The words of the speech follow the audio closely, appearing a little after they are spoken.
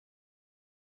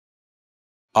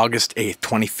August 8th,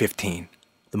 2015.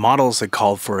 The models had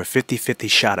called for a 50-50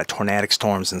 shot at tornadic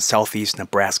storms in southeast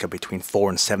Nebraska between 4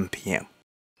 and 7 p.m.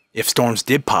 If storms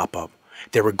did pop up,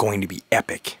 they were going to be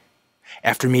epic.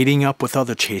 After meeting up with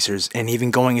other chasers and even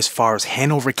going as far as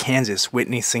Hanover, Kansas,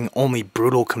 witnessing only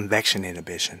brutal convection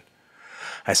inhibition,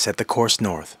 I set the course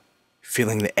north,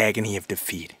 feeling the agony of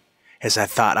defeat, as I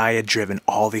thought I had driven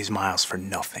all these miles for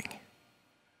nothing.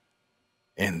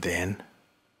 And then,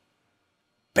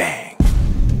 bang.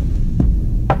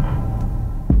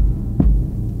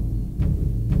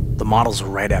 The models were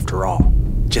right after all,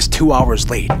 just 2 hours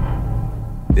late.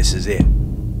 This is it.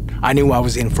 I knew I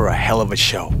was in for a hell of a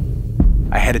show.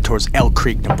 I headed towards Elk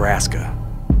Creek, Nebraska,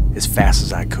 as fast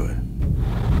as I could.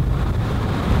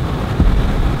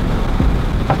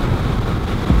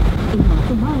 In half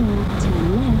a mile,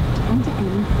 turn left onto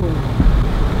M4.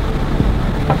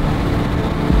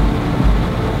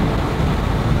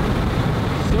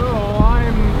 So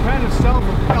I'm kind of south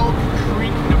of Elk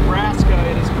Creek, Nebraska.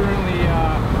 It is currently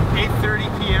 8:30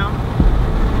 p.m.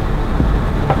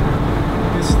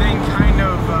 This thing kind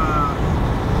of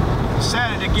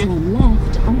decided to get... Turn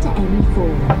left onto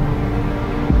M4.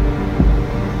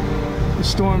 The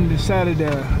storm decided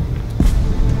to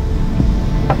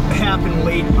happen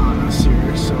late on us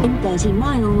here, so... In 30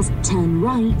 miles, turn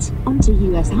right onto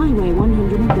US Highway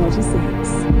 136.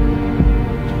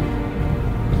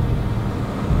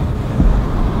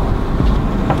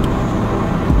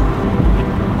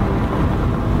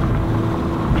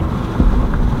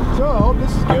 So I hope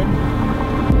this is good.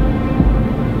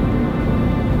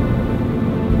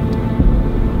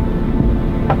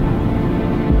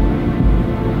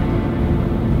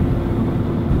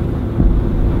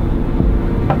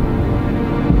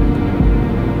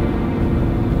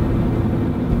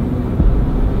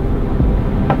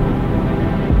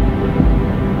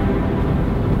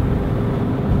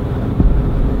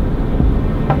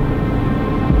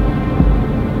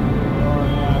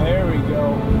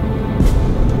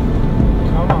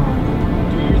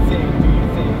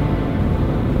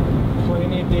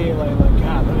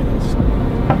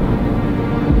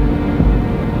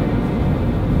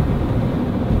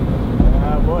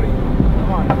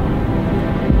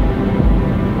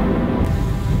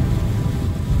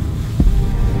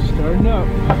 Starting up.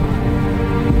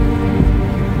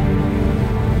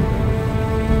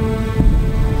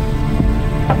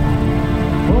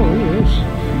 Oh, look at this.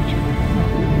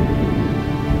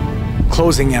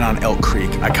 Closing in on Elk Creek,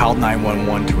 I called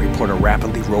 911 to report a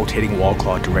rapidly rotating wall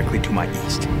cloud directly to my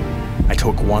east. I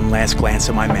took one last glance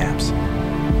at my maps,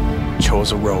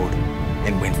 chose a road,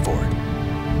 and went for it.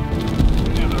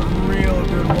 We got a real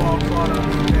good wall cloud up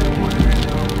in that one right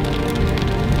now.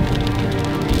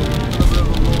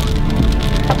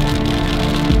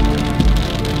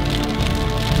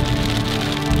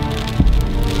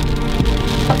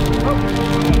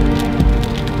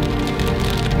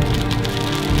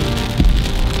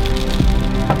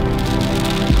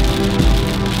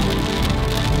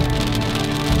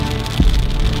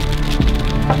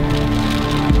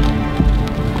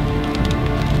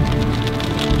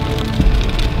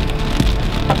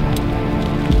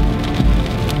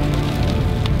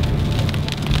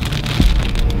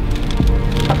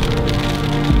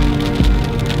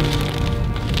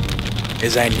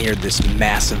 As I neared this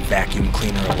massive vacuum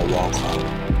cleaner of a wall cloud,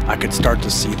 I could start to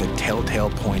see the telltale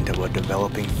point of a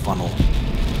developing funnel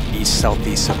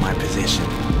east-southeast of my position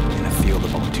in a field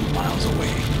about 2 miles away.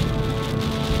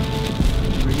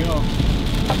 Here we go.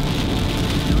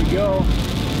 Here we go.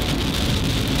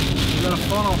 We got a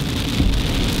funnel.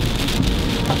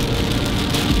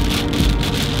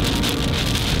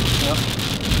 Yep.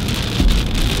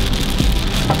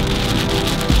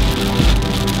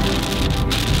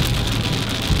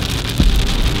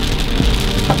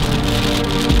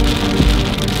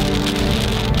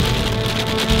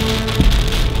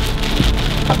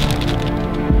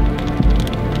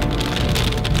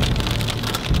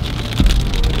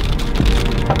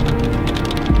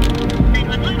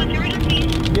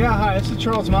 Yeah, hi, this is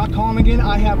Charles Mott calling again.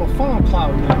 I have a funnel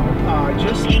cloud now.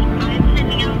 Just... Okay, I'm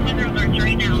sending out weather alerts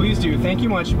right now. Please do. Thank you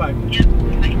much. Bye. Yep,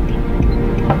 bye.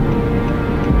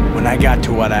 When I got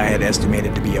to what I had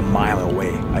estimated to be a mile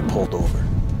away, I pulled over.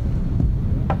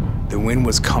 The wind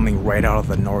was coming right out of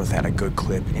the north at a good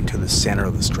clip into the center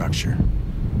of the structure.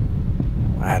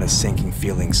 I had a sinking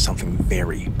feeling something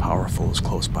very powerful was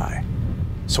close by,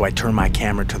 so I turned my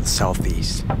camera to the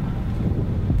southeast.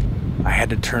 I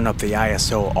had to turn up the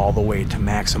ISO all the way to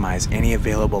maximize any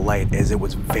available light, as it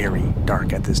was very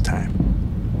dark at this time.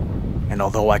 And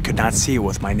although I could not see it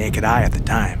with my naked eye at the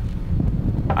time,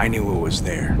 I knew it was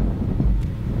there,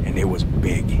 and it was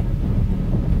big.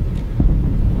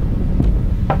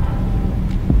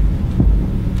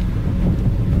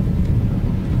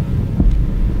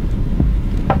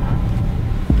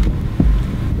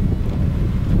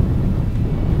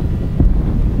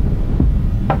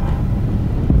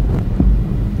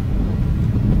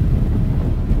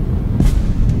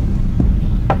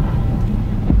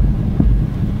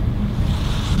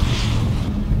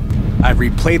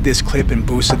 replayed this clip and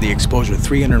boosted the exposure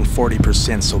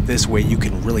 340% so this way you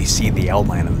can really see the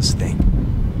outline of this thing.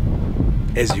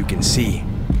 As you can see,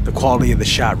 the quality of the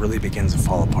shot really begins to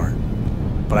fall apart,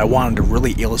 but I wanted to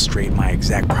really illustrate my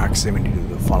exact proximity to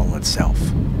the funnel itself.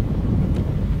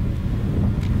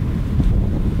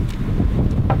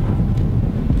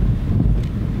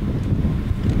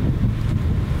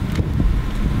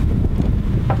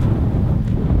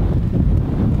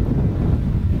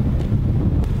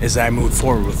 As I moved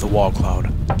forward with the wall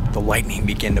cloud, the lightning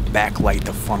began to backlight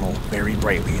the funnel very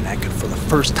brightly, and I could for the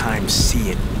first time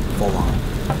see it full on.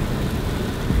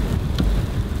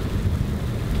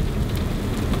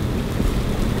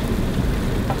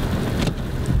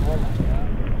 Oh my God.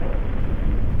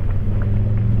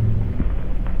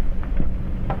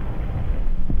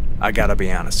 I gotta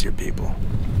be honest here, people.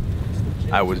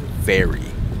 I was very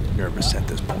nervous at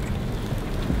this point.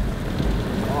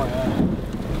 Oh yeah.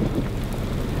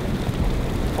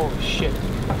 Holy shit.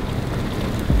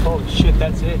 Holy shit,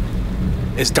 that's it.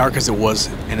 As dark as it was,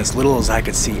 and as little as I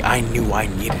could see, I knew I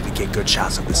needed to get good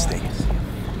shots of this thing.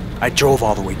 I drove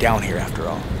all the way down here after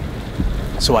all.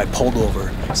 So I pulled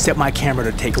over, set my camera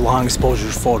to take long exposure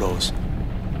photos,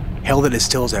 held it as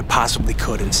still as I possibly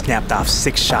could, and snapped off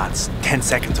 6 shots, 10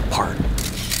 seconds apart.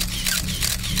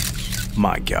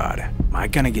 My God, am I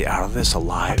gonna get out of this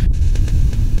alive?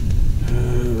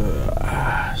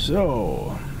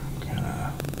 So,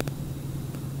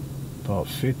 about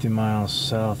 50 miles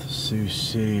south of Sioux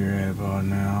City right about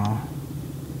now.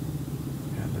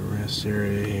 Got the rest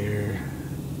area here.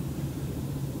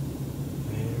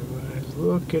 Everybody's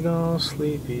looking all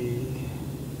sleepy.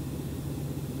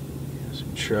 Got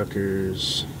some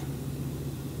truckers.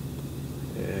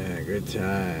 Yeah, good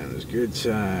times, good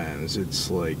times. It's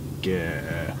like,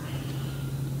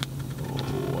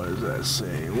 what does that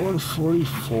say?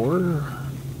 144?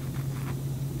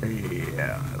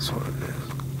 Yeah, that's what it is.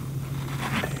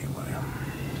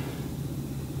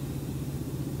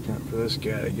 Time for this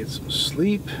guy to get some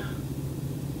sleep.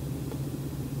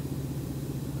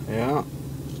 Yeah.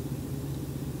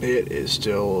 It is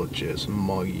still just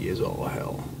muggy as all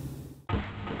hell.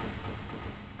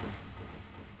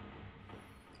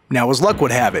 Now, as luck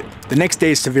would have it, the next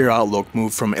day's severe outlook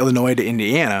moved from Illinois to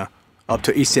Indiana up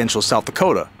to east central South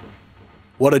Dakota.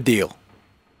 What a deal.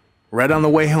 Right on the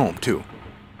way home, too.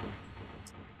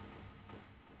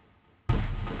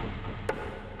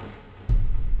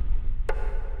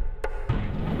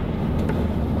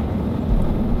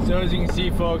 So as you can see,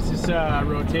 folks, this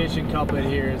rotation couplet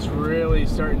here is really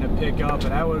starting to pick up,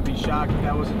 and I would be shocked if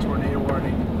that was a tornado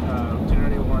warning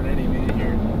any minute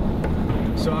here.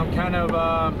 So I'm kind of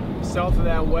south of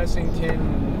that Wessington,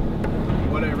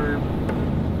 whatever.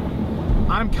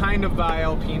 I'm kind of by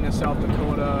Alpena, South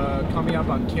Dakota, coming up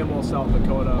on Kimmel, South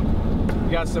Dakota.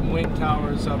 We got some wind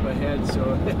towers up ahead,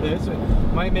 so this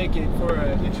might make it for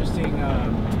an interesting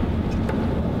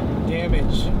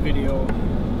damage video.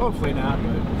 Hopefully not,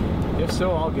 but if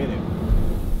so, I'll get it.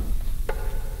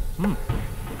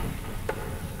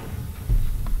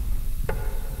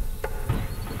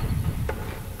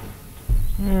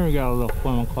 There we got a little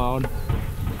funnel cloud.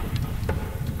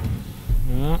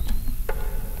 Yeah.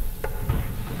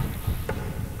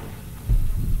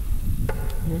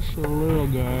 Just a little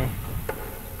guy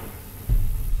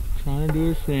trying to do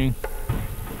his thing.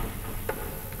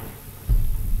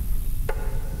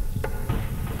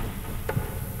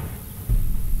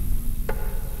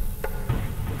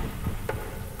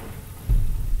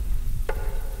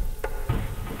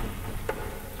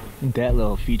 I think that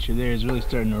little feature there is really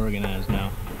starting to organize now.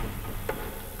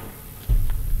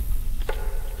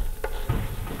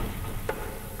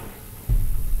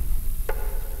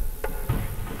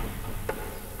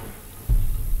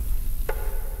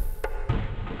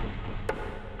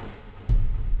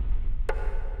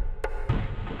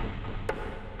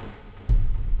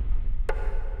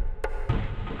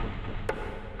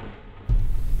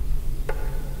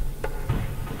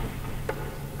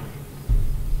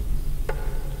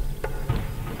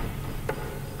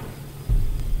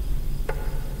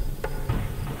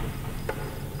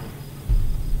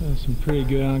 That's some pretty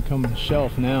good oncoming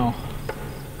shelf now.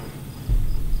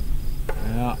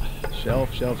 Yeah,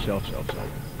 shelf. And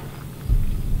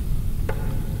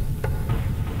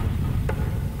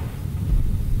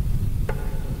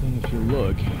if you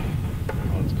look,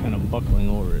 well, it's kind of buckling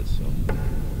over it, so.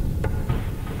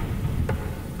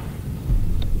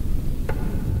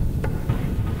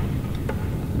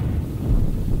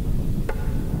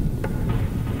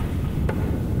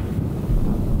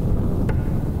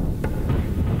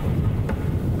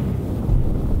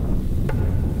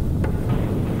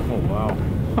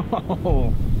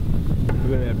 Oh,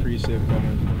 look at that precip coming.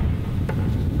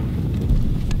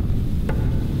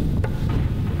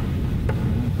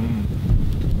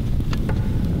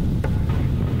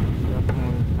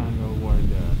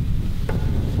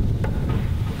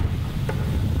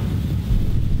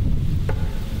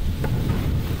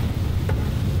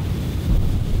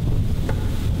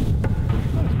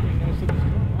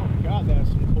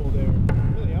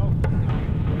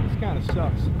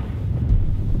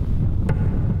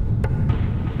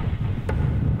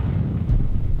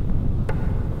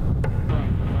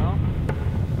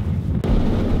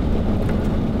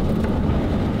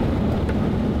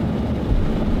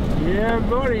 Yeah,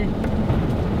 buddy.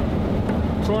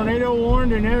 Tornado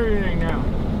warned and everything now.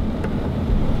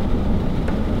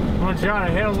 I'm gonna jot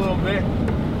ahead a little bit.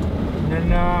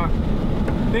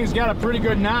 And thing's got a pretty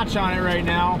good notch on it right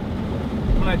now.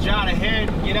 I'm gonna jot ahead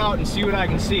and get out and see what I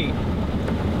can see.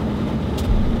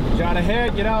 Jot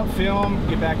ahead, get out, film,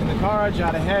 get back in the car,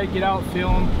 jot ahead, get out,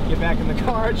 film, get back in the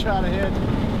car, jot ahead.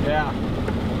 Yeah,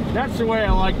 that's the way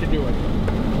I like to do it.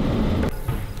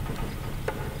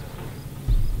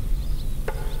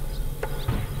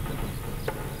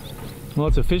 Well,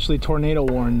 it's officially tornado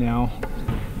warned now.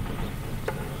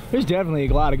 There's definitely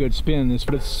a lot of good spin in this,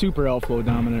 but it's super outflow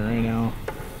dominant right now,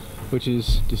 which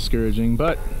is discouraging,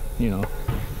 but you know,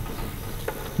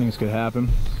 things could happen.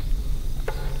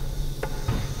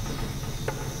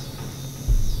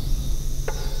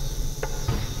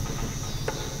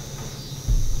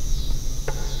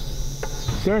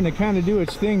 Starting to kind of do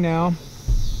its thing now.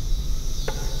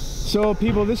 So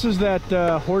people, this is that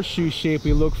horseshoe shape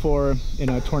we look for in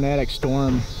a tornadic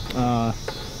storm.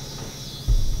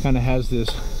 Kind of has this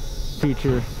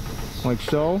feature like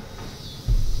so.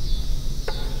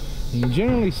 And you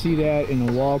generally see that in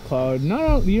a wall cloud.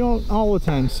 You don't all the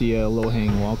time see a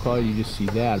low-hanging wall cloud, you just see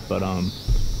that, but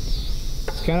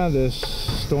it's kind of this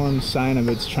storm sign of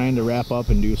it's trying to wrap up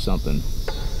and do something.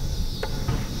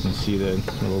 You can see the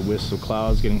little wisps of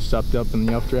clouds getting sucked up in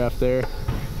the updraft there.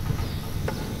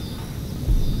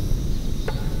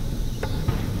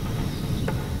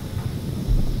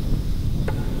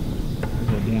 There's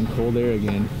that damn cold air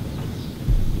again.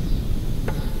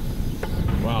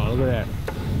 Wow, look at that.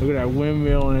 Look at that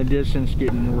windmill in the distance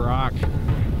getting rocked.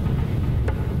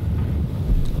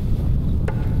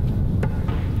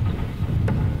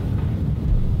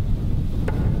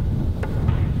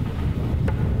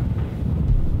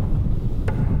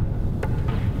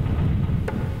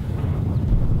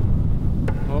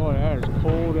 Oh, that is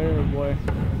cold air, boy.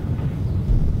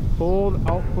 Cold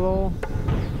outflow.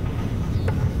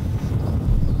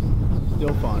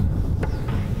 Still fun.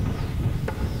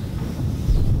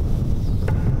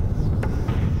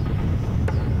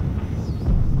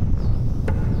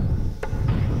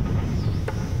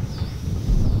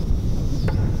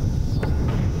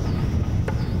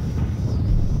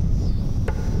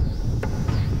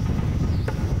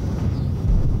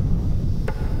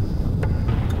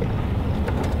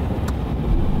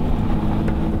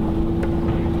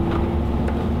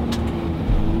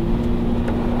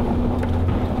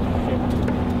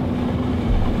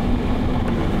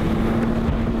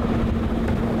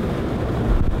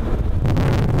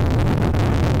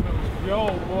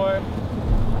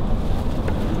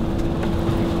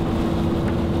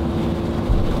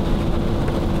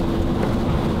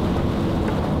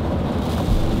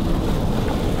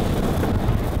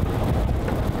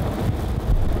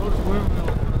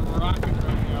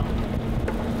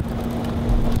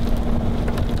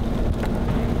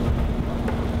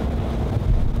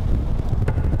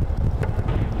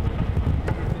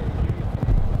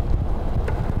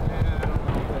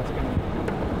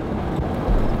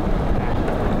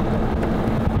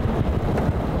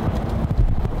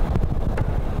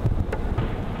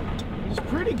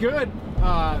 Good,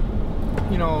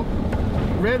 you know,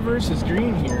 red versus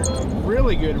green here.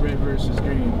 Really good red versus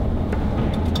green.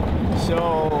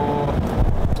 So,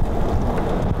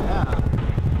 yeah.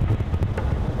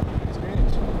 It's great.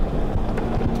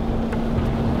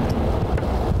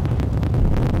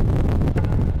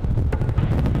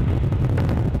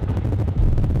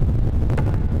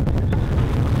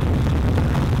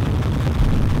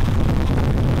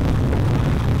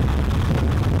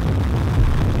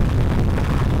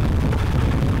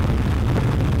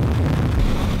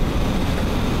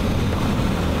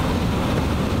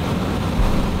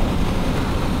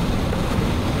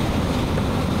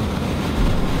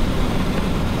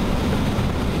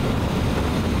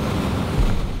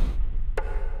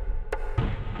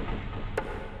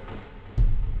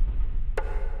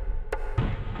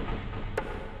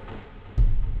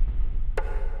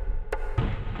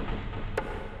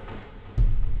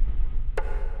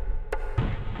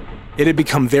 It had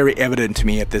become very evident to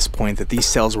me at this point that these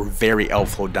cells were very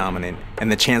outflow dominant,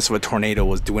 and the chance of a tornado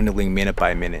was dwindling minute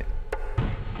by minute.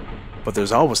 But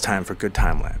there's always time for good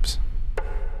time lapse.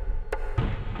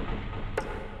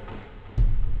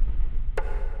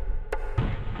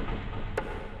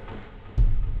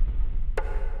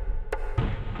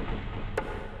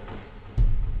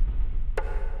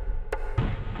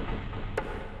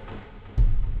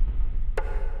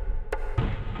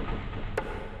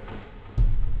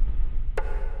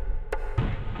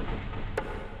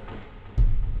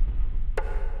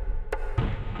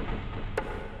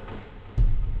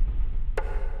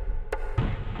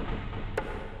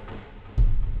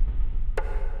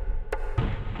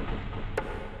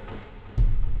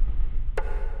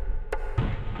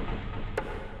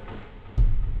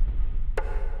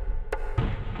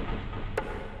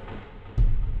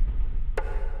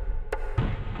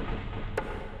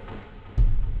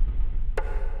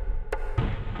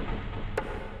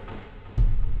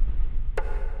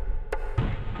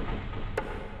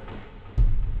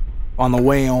 On the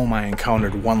way home, I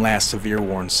encountered one last severe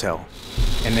worn cell,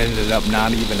 and ended up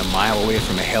not even a mile away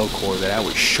from a hail core that I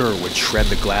was sure would shred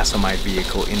the glass of my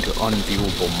vehicle into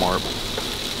unviewable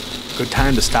marble. Good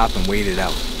time to stop and wait it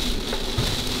out.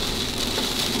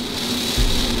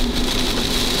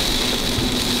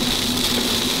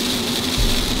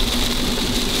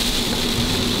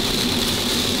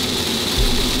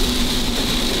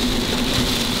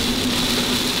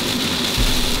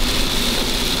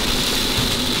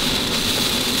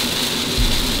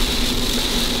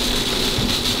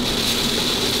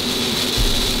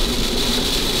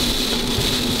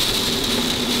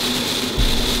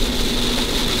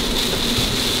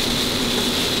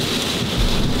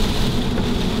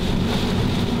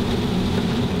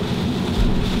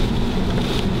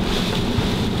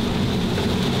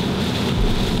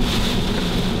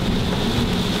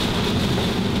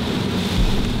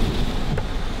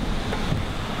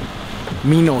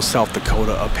 Mino, South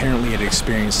Dakota apparently had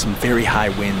experienced some very high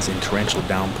winds and torrential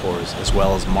downpours, as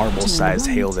well as marble-sized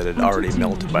hail that had already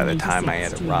melted by the time I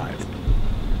had arrived.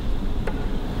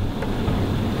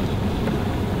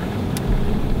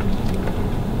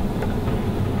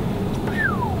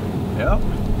 Yep.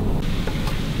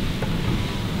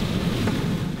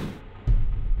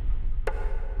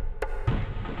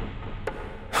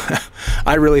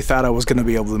 I really thought I was going to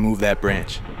be able to move that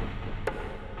branch.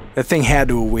 That thing had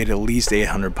to have weighed at least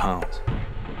 800 pounds.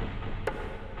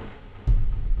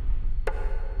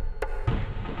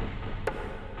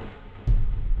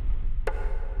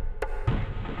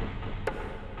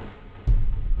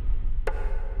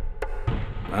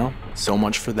 Well, so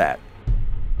much for that.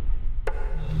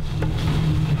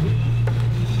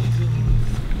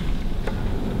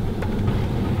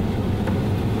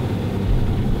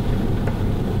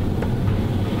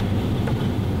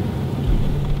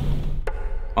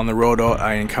 On the road out,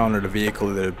 I encountered a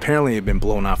vehicle that apparently had been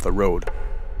blown off the road.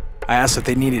 I asked if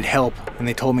they needed help, and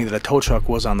they told me that a tow truck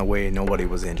was on the way and nobody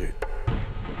was injured.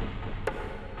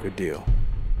 Good deal.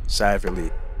 Sigh of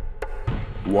relief.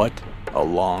 What a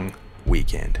long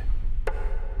weekend.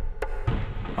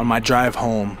 On my drive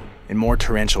home, in more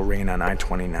torrential rain on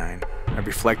I-29, I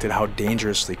reflected how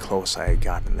dangerously close I had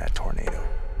gotten to that tornado.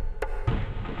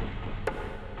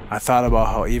 I thought about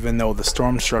how even though the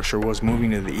storm structure was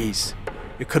moving to the east,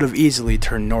 it could have easily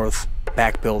turned north,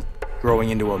 backbuilt, growing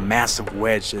into a massive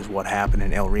wedge is what happened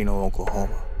in El Reno,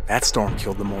 Oklahoma. That storm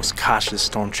killed the most cautious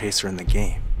storm chaser in the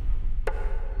game.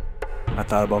 I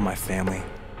thought about my family.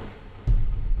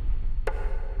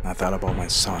 I thought about my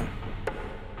son.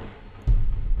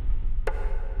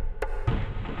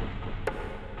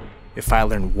 If I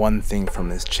learned one thing from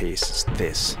this chase, it's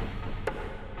this.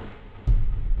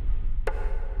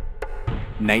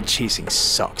 Night chasing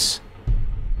sucks.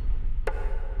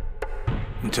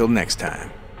 Until next time.